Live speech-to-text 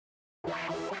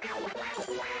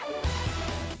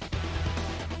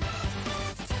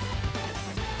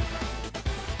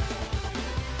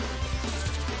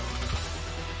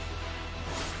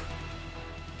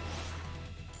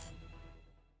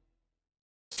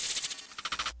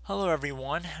Hello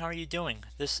everyone, how are you doing?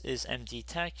 This is MD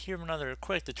Tech here with another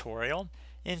quick tutorial.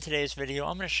 In today's video,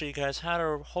 I'm going to show you guys how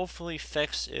to hopefully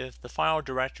fix if the file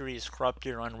directory is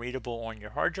corrupted or unreadable on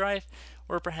your hard drive,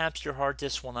 or perhaps your hard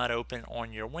disk will not open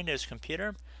on your Windows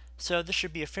computer. So this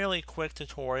should be a fairly quick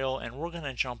tutorial and we're going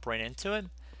to jump right into it.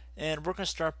 And we're going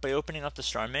to start by opening up the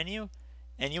start menu,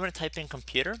 and you want to type in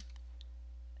computer.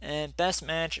 And best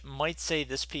match might say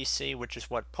this PC, which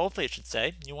is what hopefully it should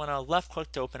say. You want to left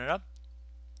click to open it up.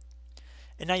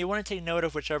 And now you want to take note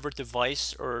of whichever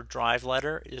device or drive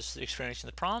letter is experiencing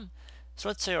the problem. So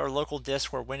let's say our local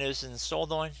disk where Windows is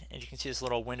installed on, and you can see this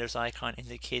little Windows icon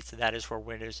indicates that is where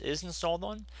Windows is installed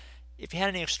on. If you had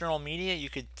any external media, you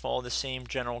could follow the same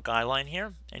general guideline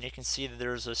here, and you can see that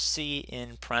there's a C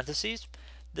in parentheses.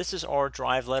 This is our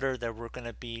drive letter that we're going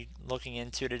to be looking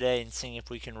into today and seeing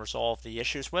if we can resolve the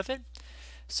issues with it.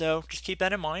 So just keep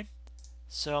that in mind.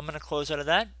 So I'm going to close out of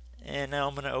that. And now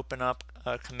I'm going to open up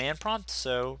a command prompt.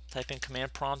 So type in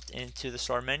command prompt into the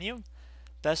start menu.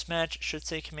 Best match should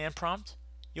say command prompt.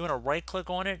 You want to right click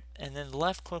on it and then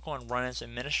left click on run as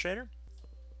administrator.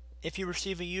 If you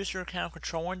receive a user account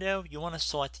control window, you want to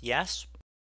select yes.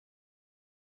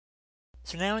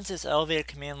 So now into this elevated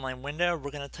command line window,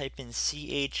 we're going to type in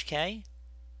Chkdsk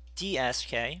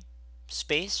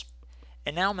space.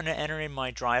 And now I'm going to enter in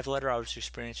my drive letter I was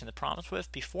experiencing the problems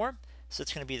with before. So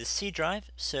it's going to be the C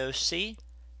drive, so C,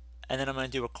 and then I'm going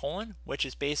to do a colon, which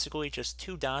is basically just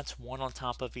two dots, one on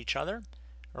top of each other,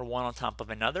 or one on top of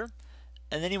another.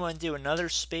 And then you want to do another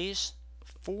space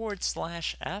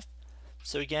 /F.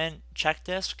 So again,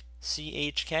 Chkdsk,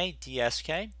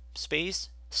 Chkdsk, space,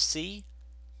 C,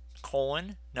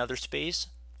 colon, another space,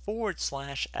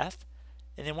 /F.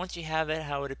 And then once you have it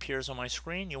how it appears on my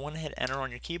screen, you want to hit enter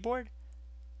on your keyboard.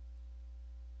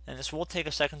 And this will take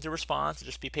a second to respond, so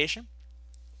just be patient.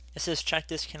 It says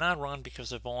Chkdsk cannot run because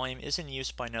the volume is in use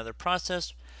by another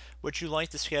process. Would you like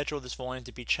to schedule this volume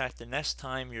to be checked the next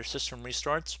time your system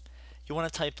restarts? You want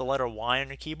to type the letter Y on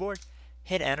your keyboard,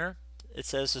 hit enter. It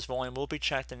says this volume will be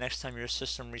checked the next time your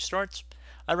system restarts.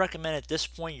 I recommend at this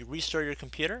point you restart your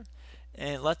computer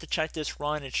and let the Chkdsk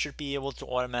run. It should be able to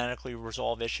automatically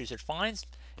resolve issues it finds.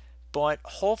 But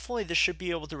hopefully this should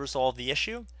be able to resolve the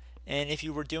issue. And if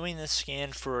you were doing this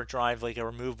scan for a drive like a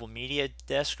removable media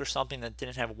disk or something that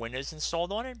didn't have Windows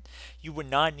installed on it, you would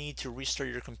not need to restart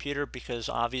your computer because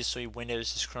obviously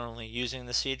Windows is currently using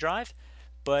the C drive.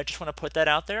 But I just want to put that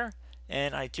out there,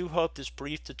 and I do hope this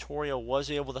brief tutorial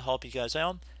was able to help you guys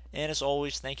out. And as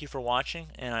always, thank you for watching,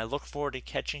 and I look forward to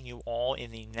catching you all in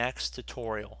the next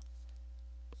tutorial.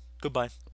 Goodbye.